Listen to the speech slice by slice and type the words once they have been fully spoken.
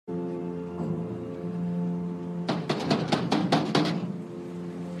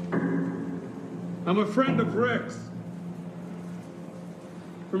I'm a friend of Rick's.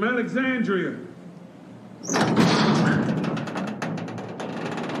 From Alexandria.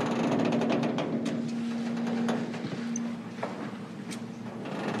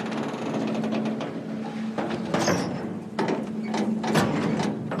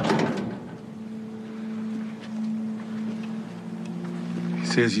 He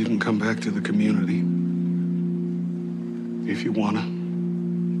says you can come back to the community if you wanna.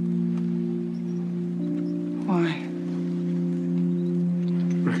 Why?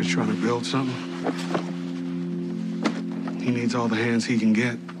 Rick is trying to build something. He needs all the hands he can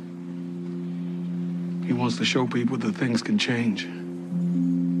get. He wants to show people that things can change.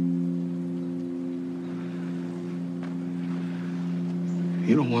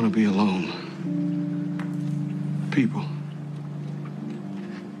 You don't want to be alone. People.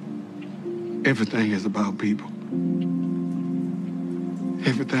 Everything is about people.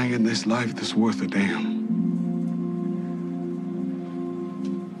 Everything in this life that's worth a damn.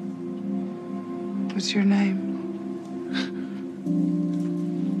 What's your name?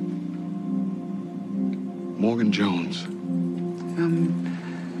 Morgan Jones.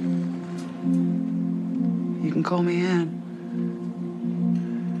 You can call me Ann.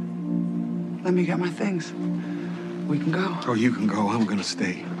 Let me get my things. We can go. Oh, you can go. I'm gonna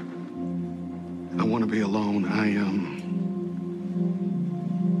stay. I want to be alone.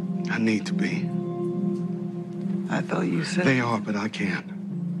 I need to be. I thought you said... They are, but I can't.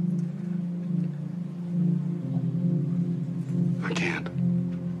 I can't.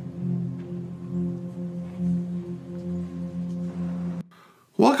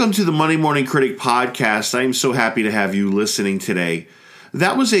 Welcome to the Monday Morning Critic podcast. I am so happy to have you listening today.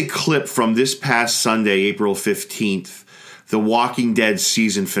 That was a clip from this past Sunday, April 15th, The Walking Dead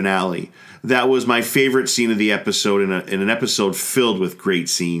season finale. That was my favorite scene of the episode, in an episode filled with great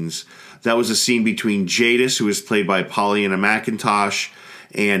scenes. That was a scene between Jadis, who is played by Pollyanna McIntosh,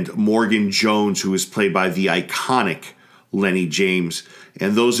 and Morgan Jones, who is played by the iconic Lenny James.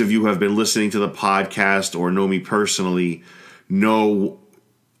 And those of you who have been listening to the podcast or know me personally know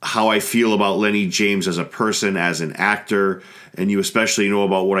how I feel about Lenny James as a person, as an actor, and you especially know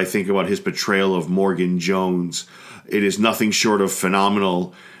about what I think about his portrayal of Morgan Jones. It is nothing short of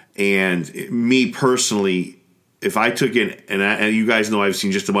phenomenal. And me personally, if I took in, and you guys know I've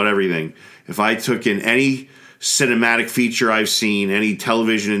seen just about everything, if I took in any cinematic feature I've seen, any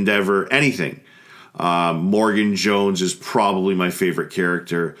television endeavor, anything, Morgan Jones is probably my favorite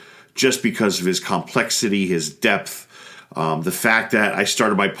character just because of his complexity, his depth, the fact that I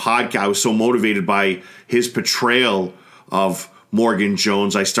started my podcast. I was so motivated by his portrayal of Morgan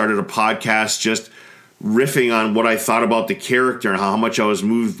Jones. I started a podcast just riffing on what I thought about the character and how much I was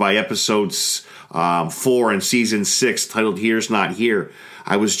moved by episodes 4 and season 6 titled Here's Not Here.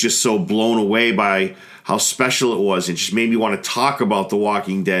 I was just so blown away by how special it was. It just made me want to talk about The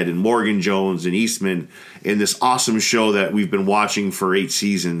Walking Dead and Morgan Jones and Eastman in this awesome show that we've been watching for 8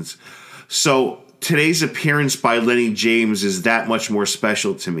 seasons. So today's appearance by Lenny James is that much more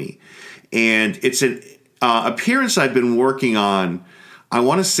special to me. And it's an appearance I've been working on, I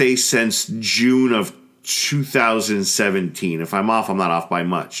want to say, since June of 2017. If I'm off, I'm not off by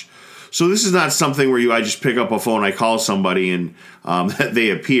much. So this is not something where I just pick up a phone, I call somebody, and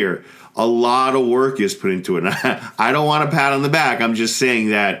they appear. A lot of work is put into it. I don't want a pat on the back. I'm just saying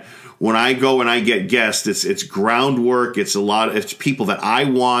that when I go and I get guests, it's groundwork. It's people that I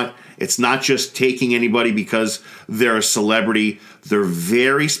want. It's not just taking anybody because they're a celebrity. They're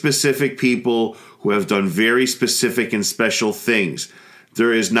very specific people who have done very specific and special things.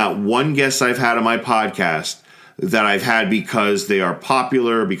 There is not one guest I've had on my podcast that I've had because they are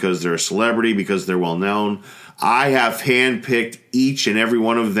popular, because they're a celebrity, because they're well known. I have handpicked each and every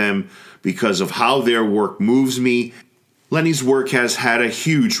one of them because of how their work moves me. Lenny's work has had a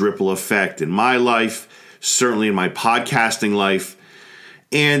huge ripple effect in my life, certainly in my podcasting life.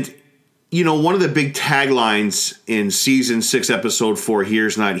 And, you know, one of the big taglines in season 6, episode 4,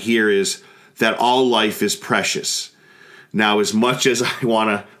 Here's Not Here, is that all life is precious. Now, as much as I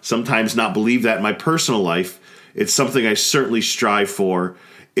want to sometimes not believe that in my personal life, it's something I certainly strive for.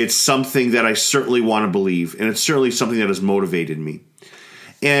 It's something that I certainly want to believe, and it's certainly something that has motivated me.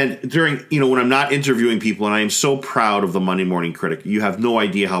 And during, when I'm not interviewing people, and I am so proud of the Monday Morning Critic, you have no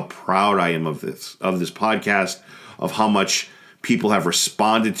idea how proud I am of this podcast, of how much people have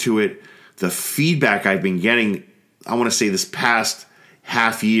responded to it. The feedback I've been getting, I want to say this past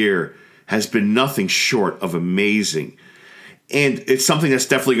half year, has been nothing short of amazing. And it's something that's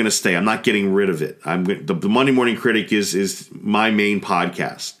definitely going to stay. I'm not getting rid of it. The Monday Morning Critic is my main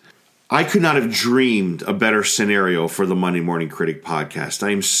podcast. I could not have dreamed a better scenario for the Monday Morning Critic podcast.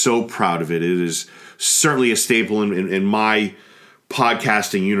 I am so proud of it. It is certainly a staple in my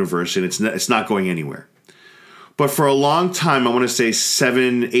podcasting universe, and it's not going anywhere. But for a long time, I want to say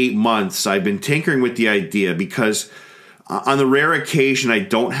 7-8 months, I've been tinkering with the idea because on the rare occasion I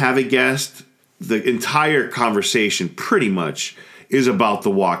don't have a guest, the entire conversation pretty much is about The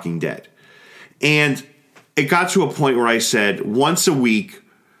Walking Dead. And it got to a point where I said, once a week,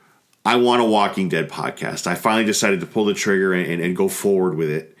 I want a Walking Dead podcast. I finally decided to pull the trigger and go forward with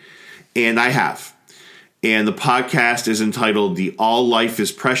it. And I have. And the podcast is entitled the All Life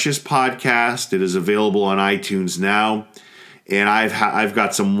is Precious podcast. It is available on iTunes now. And I've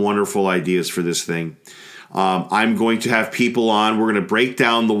got some wonderful ideas for this thing. I'm going to have people on. We're going to break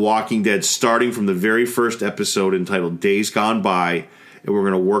down The Walking Dead starting from the very first episode entitled Days Gone By. And we're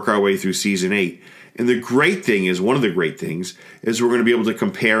going to work our way through season 8. And the great thing is, one of the great things, is we're going to be able to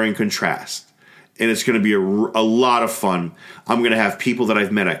compare and contrast. And it's going to be a lot of fun. I'm going to have people that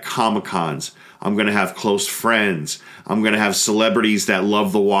I've met at Comic-Cons. I'm going to have close friends. I'm going to have celebrities that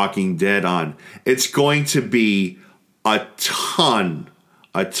love The Walking Dead on. It's going to be a ton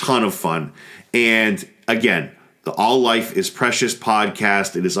of fun. And again, the All Life is Precious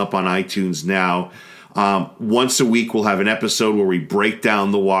podcast. It is up on iTunes now. Once a week, we'll have an episode where we break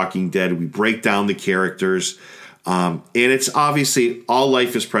down The Walking Dead. We break down the characters. And it's obviously, All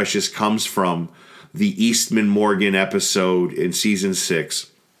Life is Precious comes from the Eastman Morgan episode in season 6.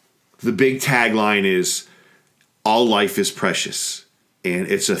 The big tagline is All Life is Precious. And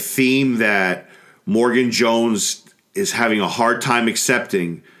it's a theme that Morgan Jones is having a hard time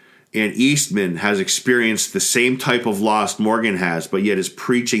accepting. And Eastman has experienced the same type of loss Morgan has, but yet is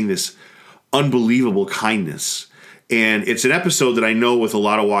preaching this unbelievable kindness. And it's an episode that I know with a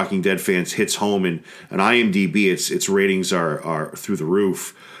lot of Walking Dead fans hits home, and on IMDb its ratings are through the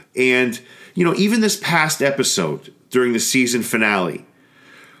roof. And, you know, even this past episode during the season finale,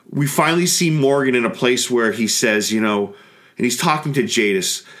 we finally see Morgan in a place where he says, you know, and he's talking to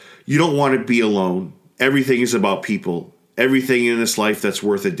Jadis, you don't want to be alone. Everything is about people. Everything in this life that's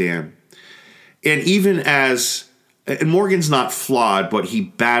worth a damn. And even as, and Morgan's not flawed, but he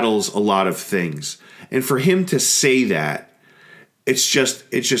battles a lot of things. And for him to say that, it just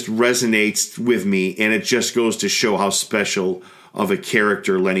resonates with me, and it just goes to show how special of a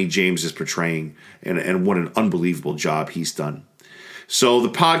character Lenny James is portraying, and what an unbelievable job he's done. So the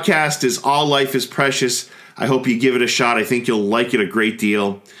podcast is All Life is Precious. I hope you give it a shot. I think you'll like it a great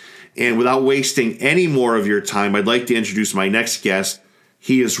deal. And without wasting any more of your time, I'd like to introduce my next guest.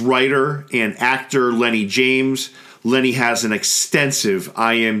 He is writer and actor Lenny James. Lenny has an extensive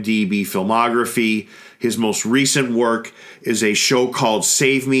IMDb filmography. His most recent work is a show called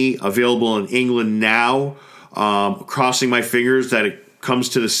Save Me, available in England now. Crossing my fingers that it comes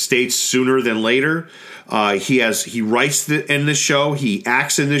to the States sooner than later. He writes in this show. He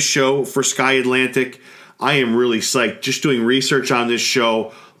acts in this show for Sky Atlantic. I am really psyched. Just doing research on this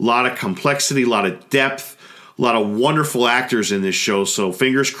show. A lot of complexity, a lot of depth, a lot of wonderful actors in this show. So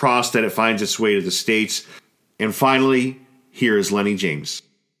fingers crossed that it finds its way to the States. And finally, here is Lenny James.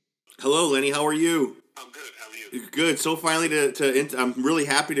 Hello, Lenny. How are you? I'm good. How are you? Good. So finally, I'm really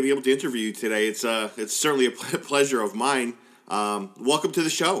happy to be able to interview you today. It's certainly a pleasure of mine. Welcome to the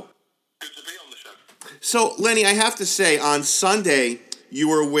show. Good to be on the show. So, Lenny, I have to say, on Sunday, you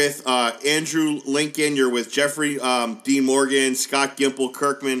were with Andrew Lincoln. You're with Jeffrey Dean Morgan, Scott Gimple,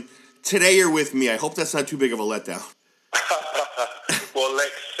 Kirkman. Today, you're with me. I hope that's not too big of a letdown. Well,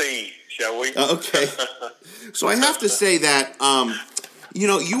 let's see, shall we? Okay. So I have to say that, you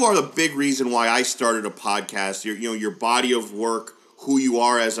know, you are the big reason why I started a podcast. Your body of work, who you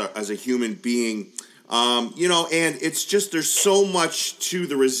are as a human being, you know, and it's just, there's so much to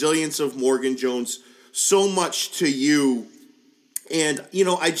the resilience of Morgan Jones, so much to you. And, you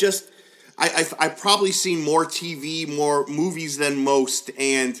know, I've probably seen more TV, more movies than most.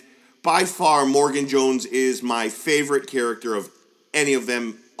 And by far, Morgan Jones is my favorite character of any of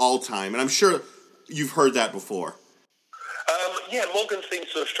them all time. And I'm sure you've heard that before. Yeah, Morgan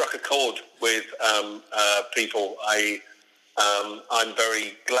seems to have struck a chord with people. I'm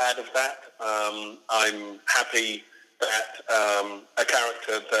very glad of that. I'm happy that a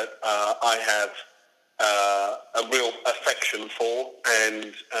character that I have a real affection for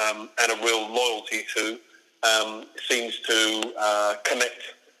and a real loyalty to seems to connect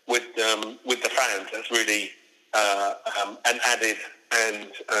with the fans. That's really an added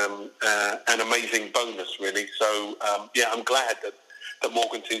and an amazing bonus, really. So yeah, I'm glad that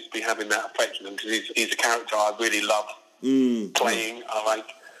Morgan seems to be having that affection, because he's a character I really love playing. I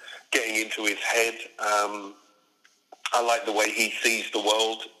like getting into his head. I like the way he sees the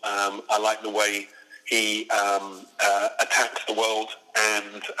world. I like the way he attacks the world,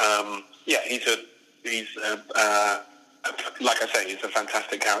 and he's like I say, he's a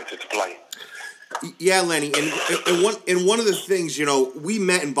fantastic character to play. Yeah, Lenny, and one of the things, we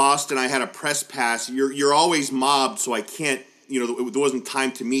met in Boston. I had a press pass. You're always mobbed, so I can't. There wasn't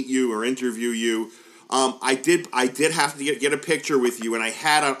time to meet you or interview you. I did have to get a picture with you, and I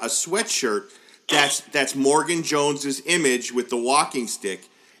had a sweatshirt that's Morgan Jones's image with the walking stick.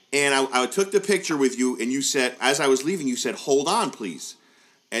 And I took the picture with you, and you said, as I was leaving, you said, "Hold on, please."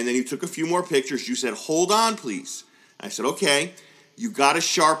 And then you took a few more pictures. You said, "Hold on, please." I said, "Okay." You got a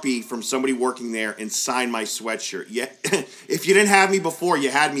Sharpie from somebody working there and signed my sweatshirt. Yeah, if you didn't have me before,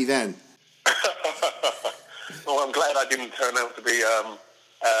 you had me then. Well, I'm glad I didn't turn out to be a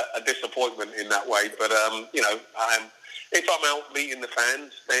disappointment in that way. But if I'm out meeting the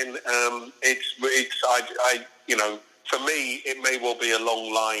fans, then for me, it may well be a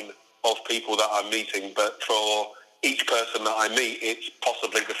long line of people that I'm meeting, but for each person that I meet, it's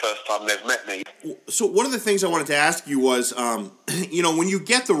possibly the first time they've met me. So one of the things I wanted to ask you was, when you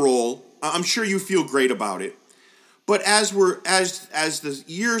get the role, I'm sure you feel great about it. But as the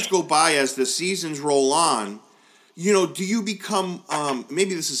years go by, as the seasons roll on, do you become,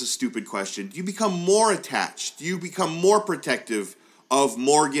 maybe this is a stupid question, do you become more attached? Do you become more protective of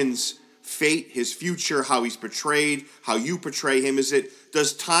Morgan's fate, his future, how he's portrayed, how you portray him?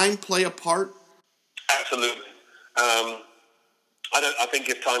 Does time play a part? Absolutely. I think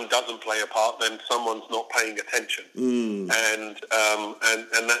if time doesn't play a part, then someone's not paying attention, and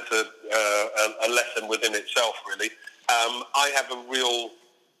that's a lesson within itself, really. I have a real.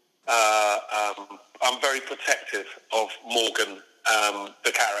 I'm very protective of Morgan,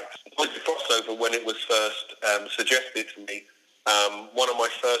 the character. With the crossover, when it was first suggested to me, one of my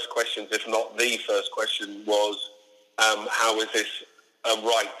first questions, if not the first question, was, how is this a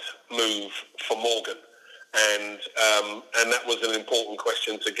right move for Morgan? And that was an important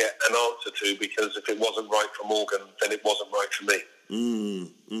question to get an answer to, because if it wasn't right for Morgan, then it wasn't right for me.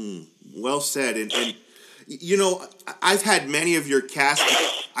 Well said. And I've had many of your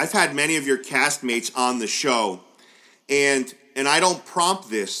castmates on the show, and I don't prompt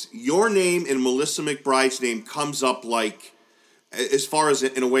this. Your name and Melissa McBride's name comes up like, as far as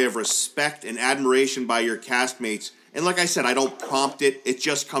in a way of respect and admiration by your castmates. And like I said, I don't prompt it; it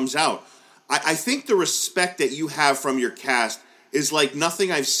just comes out. I think the respect that you have from your cast is like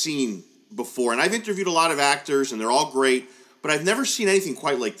nothing I've seen before. And I've interviewed a lot of actors, and they're all great, but I've never seen anything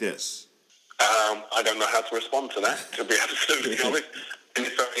quite like this. I don't know how to respond to that, to be absolutely honest. And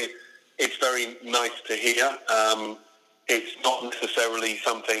it's very nice to hear. It's not necessarily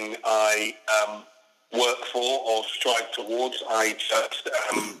something I work for or strive towards. I just,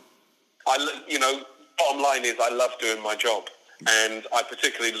 bottom line is I love doing my job. And I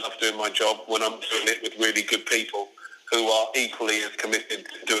particularly love doing my job when I'm doing it with really good people who are equally as committed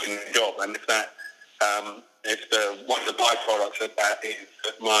to doing their job. And if that, one of the byproducts of that is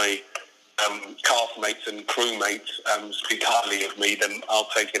that my castmates and crewmates speak highly of me, then I'll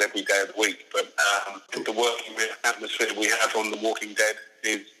take it every day of the week. But the working atmosphere we have on The Walking Dead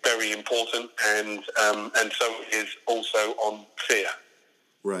is very important, and so it is also on Fear.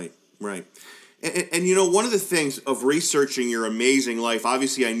 Right. And one of the things of researching your amazing life,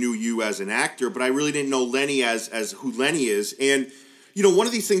 obviously I knew you as an actor, but I really didn't know Lenny as who Lenny is. And, one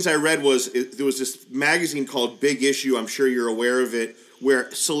of these things I read was, there was this magazine called Big Issue, I'm sure you're aware of it,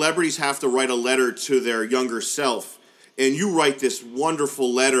 where celebrities have to write a letter to their younger self. And you write this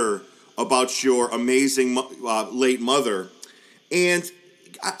wonderful letter about your amazing late mother. And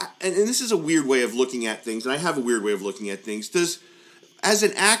this is a weird way of looking at things, and I have a weird way of looking at things. As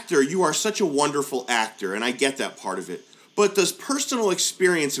an actor, you are such a wonderful actor, and I get that part of it. But does personal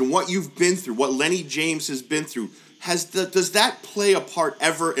experience and what you've been through, what Lenny James has been through, does that play a part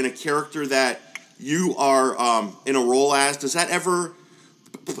ever in a character that you are in a role as? Does that ever,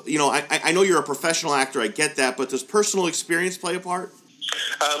 I know you're a professional actor, I get that, but does personal experience play a part?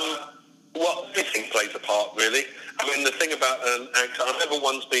 Well, everything plays a part, really. I mean, the thing about an actor, I remember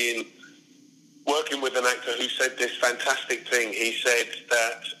once working with an actor who said this fantastic thing. He said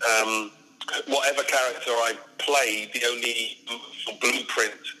that whatever character I play, the only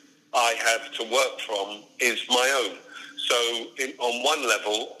blueprint I have to work from is my own. So on one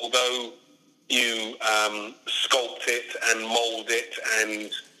level, although you sculpt it and mold it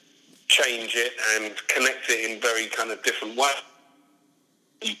and change it and connect it in very kind of different ways,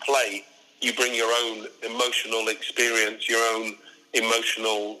 you play, you bring your own emotional experience, your own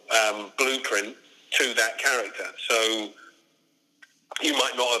emotional blueprint to that character. So you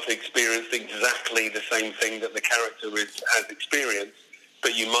might not have experienced exactly the same thing that the character has experienced,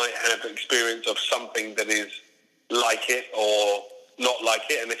 but you might have experience of something that is like it or not like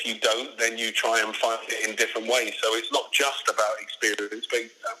it, and if you don't, then you try and find it in different ways. So it's not just about experience, but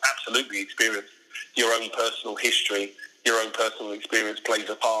absolutely experience. Your own personal history, your own personal experience plays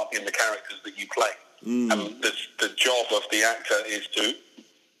a part in the characters that you play. The job of the actor is to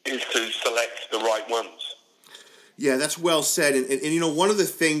select the right ones. Yeah, that's well said. And one of the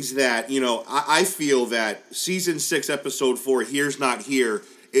things that, I feel that Season 6, Episode 4, Here's Not Here,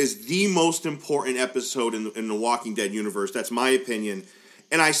 is the most important episode in the Walking Dead universe. That's my opinion.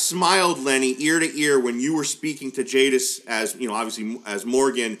 And I smiled, Lenny, ear to ear when you were speaking to Jadis as, obviously as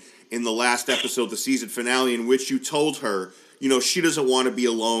Morgan in the last episode, the season finale, in which you told her, she doesn't want to be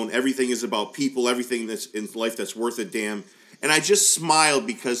alone. Everything is about people, everything that's in life that's worth a damn. And I just smiled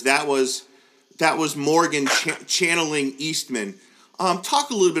because that was Morgan channeling Eastman. Talk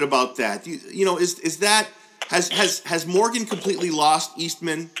a little bit about that. Is that has Morgan completely lost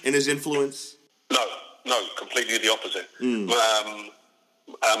Eastman and his influence? No, completely the opposite.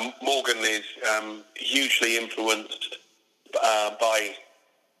 Morgan is hugely influenced by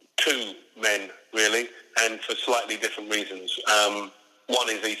two men, really, and for slightly different reasons. One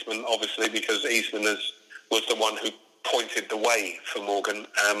is Eastman, obviously, because Eastman was the one who pointed the way for Morgan,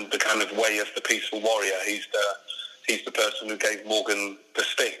 the kind of way of the peaceful warrior. He's the person who gave Morgan the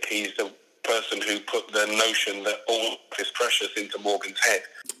stick. He's the person who put the notion that all is precious into Morgan's head.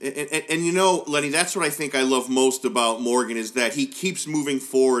 And Lenny, that's what I think I love most about Morgan, is that he keeps moving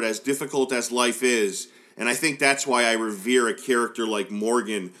forward as difficult as life is. And I think that's why I revere a character like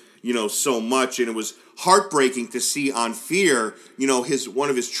Morgan, so much. And it was heartbreaking to see on Fear, one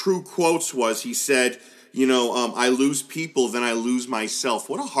of his true quotes was, he said, I lose people, then I lose myself.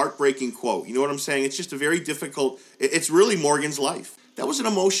 What a heartbreaking quote. You know what I'm saying? It's just a very difficult, it's really Morgan's life. That was an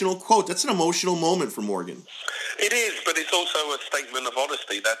emotional quote. That's an emotional moment for Morgan. It is, but it's also a statement of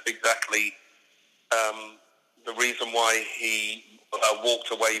honesty. That's exactly the reason why he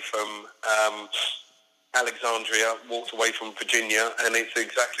walked away from Alexandria, walked away from Virginia, and it's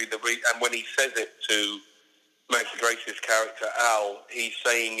exactly and when he says it to Maggie Grace's character, Al, he's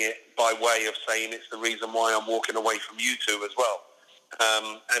saying it by way of saying it's the reason why I'm walking away from you two as well.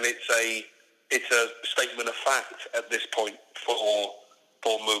 And it's a statement of fact at this point for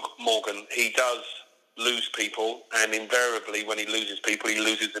Morgan. He does lose people, and invariably when he loses people, he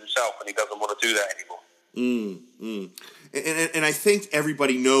loses himself, and he doesn't want to do that anymore. And I think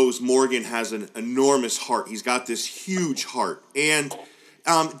everybody knows Morgan has an enormous heart. He's got this huge heart. And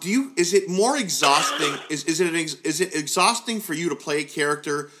is it more exhausting? Is it exhausting for you to play a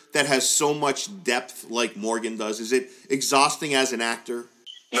character that has so much depth like Morgan does? Is it exhausting as an actor?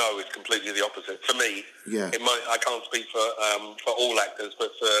 No, it's completely the opposite. For me, yeah. I can't speak for all actors,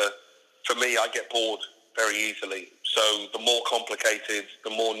 but for me, I get bored very easily. So the more complicated, the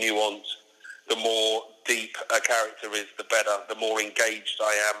more nuanced, the more deep a character is, the better. The more engaged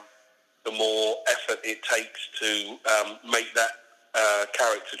I am, the more effort it takes to make that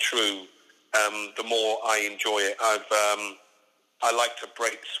character true, the more I enjoy it. I like to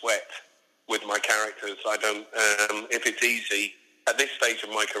break sweat with my characters. I don't. If it's easy at this stage of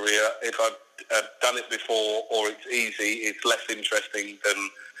my career, if I've done it before or it's easy, it's less interesting than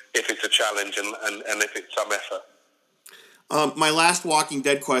if it's a challenge and if it's some effort. My last Walking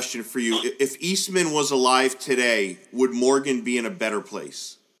Dead question for you: if Eastman was alive today, would Morgan be in a better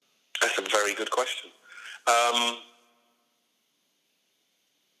place? That's a very good question.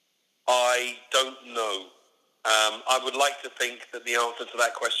 I don't know. I would like to think that the answer to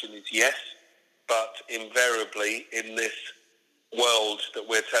that question is yes, but invariably in this world that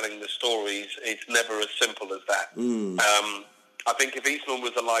we're telling the stories, it's never as simple as that. I think if Eastman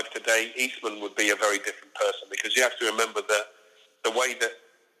was alive today, Eastman would be a very different person, because you have to remember that the way that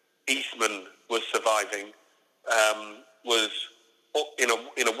Eastman was surviving was, in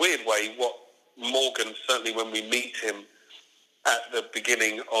a weird way, what Morgan, certainly when we meet him at the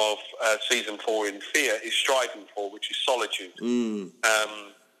beginning of season 4 in Fear, is striving for, which is solitude.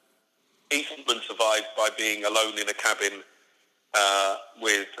 Eastman survived by being alone in a cabin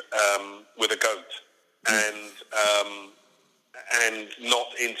with a goat and not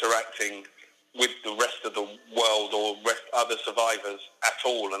interacting with the rest of the world or other survivors at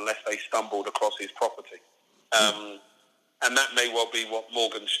all, unless they stumbled across his property. And that may well be what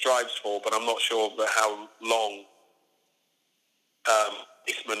Morgan strives for, but I'm not sure about how long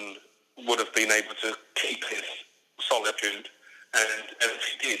Eastman would have been able to keep his solitude, and if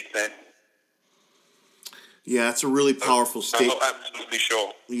he did, then... Yeah, that's a really powerful statement. I'm not absolutely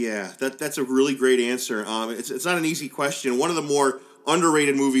sure. Yeah, that's a really great answer. It's not an easy question. One of the more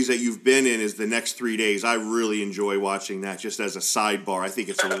underrated movies that you've been in is The Next 3 Days. I really enjoy watching that just as a sidebar. I think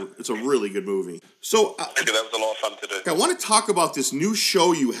it's a really good movie. So I think that was a lot of fun to do. I want to talk about this new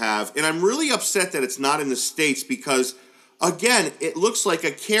show you have, and I'm really upset that it's not in the States because, again, it looks like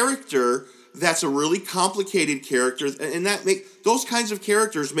a character that's a really complicated character, and those kinds of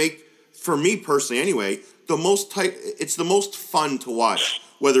characters make, for me personally anyway, it's the most fun to watch,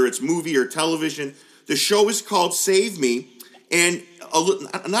 whether it's movie or television. The show is called Save Me, and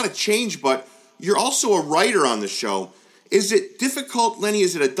not a change, but you're also a writer on the show. Is it difficult, Lenny?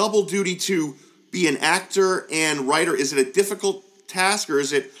 Is it a double duty to be an actor and writer? Is it a difficult task, or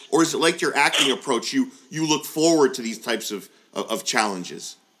is it like your acting approach? You look forward to these types of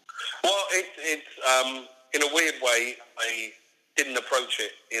challenges. Well, it's in a weird way, I didn't approach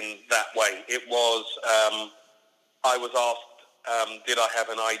it in that way. It was, I was asked, did I have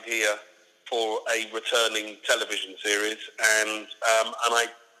an idea for a returning television series, and I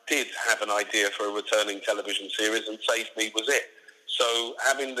did have an idea for a returning television series, and Save Me was it. So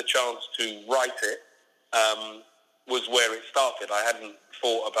having the chance to write it was where it started. I hadn't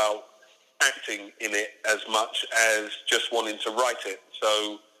thought about acting in it as much as just wanting to write it.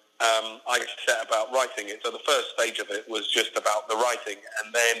 So I set about writing it. So the first stage of it was just about the writing,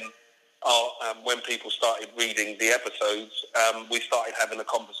 and then when people started reading the episodes, we started having a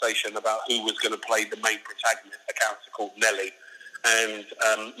conversation about who was going to play the main protagonist, a character called Nellie. And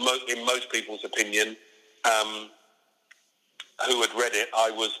in most people's opinion, who had read it,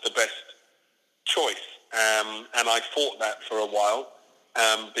 I was the best choice. And I fought that for a while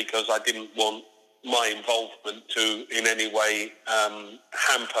because I didn't want my involvement to in any way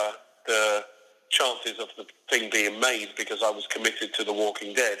hamper the chances of the thing being made, because I was committed to The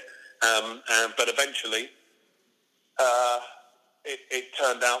Walking Dead. But eventually, it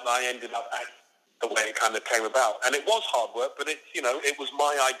turned out that I ended up acting the way it kind of came about. And it was hard work, but it was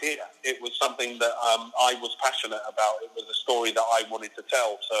my idea. It was something that I was passionate about. It was a story that I wanted to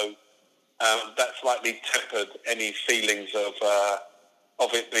tell. So that slightly tempered any feelings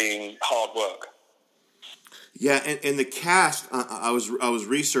of it being hard work. Yeah, and the cast, I was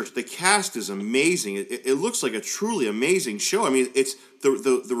researching. The cast is amazing. It looks like a truly amazing show. I mean, it's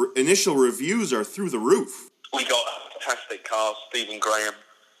the initial reviews are through the roof. We got a fantastic cast: Stephen Graham,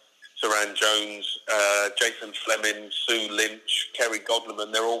 Saran Jones, Jason Fleming, Sue Lynch, Kerry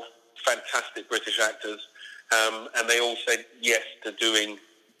Godliman. They're all fantastic British actors, and they all said yes to doing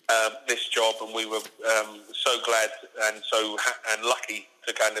this job, and we were so glad and lucky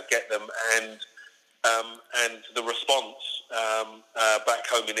to kind of get them. And the response back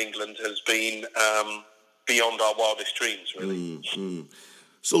home in England has been beyond our wildest dreams, really. Mm-hmm.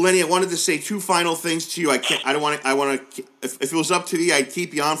 So, Lenny, I wanted to say two final things to you. I want to. If it was up to me, I'd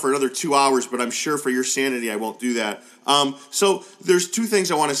keep you on for another 2 hours, but I'm sure for your sanity, I won't do that. So, there's two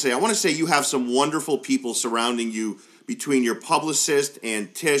things I want to say. I want to say you have some wonderful people surrounding you between your publicist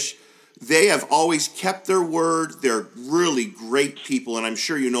and Tish. They have always kept their word. They're really great people, and I'm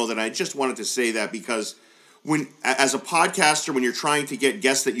sure you know that. I just wanted to say that because as a podcaster, when you're trying to get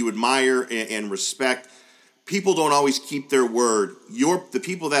guests that you admire and respect, people don't always keep their word. The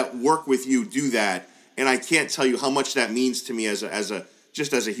people that work with you do that, and I can't tell you how much that means to me as a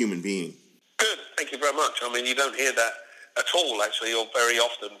human being. Good, thank you very much. I mean, you don't hear that at all, actually, or very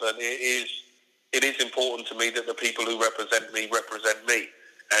often, but it is important to me that the people who represent me,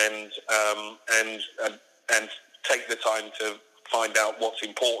 and take the time to find out what's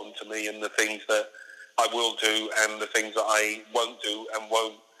important to me and the things that I will do and the things that I won't do and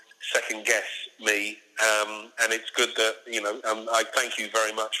won't second guess me. And it's good that I thank you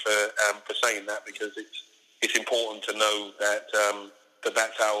very much for saying that, because it's important to know that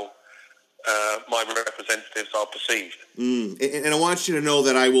that's how my representatives are perceived. And I want you to know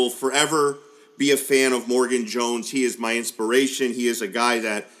that I will forever be a fan of Morgan Jones. He is my inspiration. He is a guy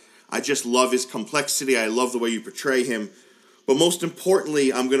that I just love his complexity. I love the way you portray him. But most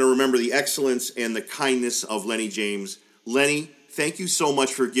importantly, I'm going to remember the excellence and the kindness of Lenny James. Lenny, thank you so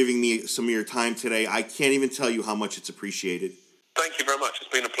much for giving me some of your time today. I can't even tell you how much it's appreciated. Thank you very much. It's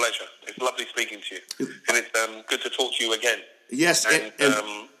been a pleasure. It's lovely speaking to you. And it's good to talk to you again. Yes. And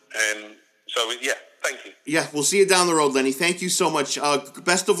so, yeah, thank you. Yeah, we'll see you down the road, Lenny. Thank you so much.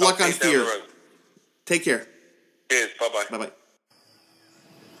 Best of luck on Fear. Take care. Cheers. Bye-bye. Bye-bye.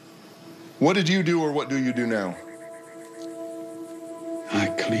 What did you do, or what do you do now? I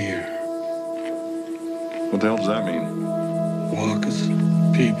clear. What the hell does that mean? Walkers,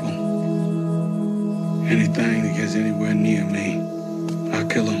 people, anything that gets anywhere near me, I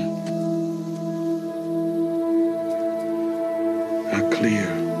kill them. I clear.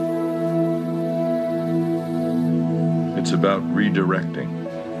 It's It's about redirecting.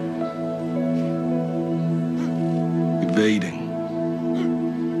 Evading.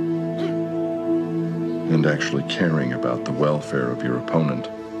 And actually caring about the welfare of your opponent.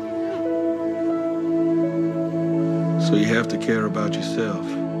 So you have to care about yourself.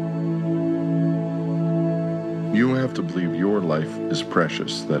 You have to believe your life is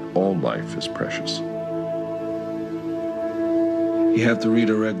precious, that all life is precious. You have to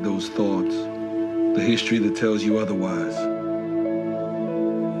redirect those thoughts, the history that tells you otherwise.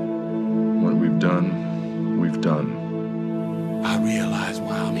 What we've done, we've done. I realized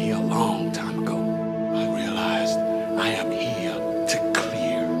why I'm here a long time ago. I realized I am here to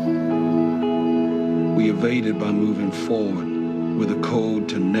clear. We evaded by moving forward with a code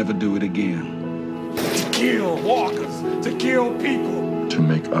to never do it again. To kill walkers, to kill people, To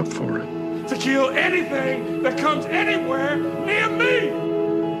make up for it. to kill anything that comes anywhere near me.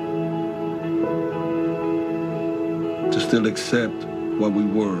 To still accept what we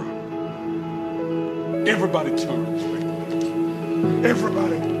were. Everybody turns, Rick.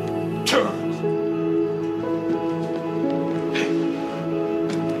 Everybody turns.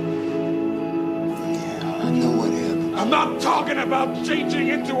 Yeah, I know what happened. I'm not talking about changing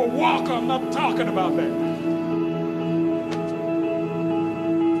into a walker. I'm not talking about that.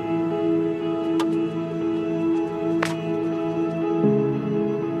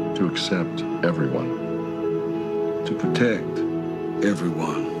 To accept everyone. To protect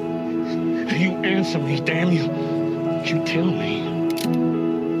everyone. You answer me, damn you. You tell me,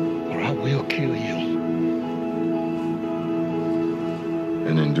 or I will kill you.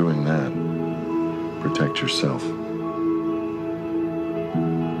 And in doing that, protect yourself.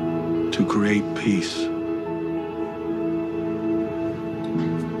 To create peace.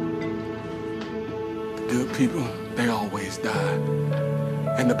 The good people, they always die.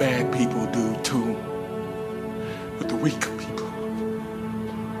 And the bad people do too. But the weak people,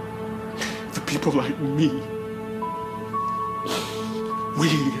 the people like me, we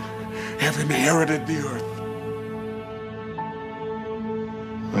have inherited the earth.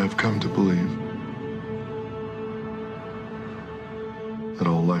 I've come to believe that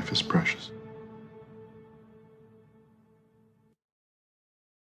all life is precious.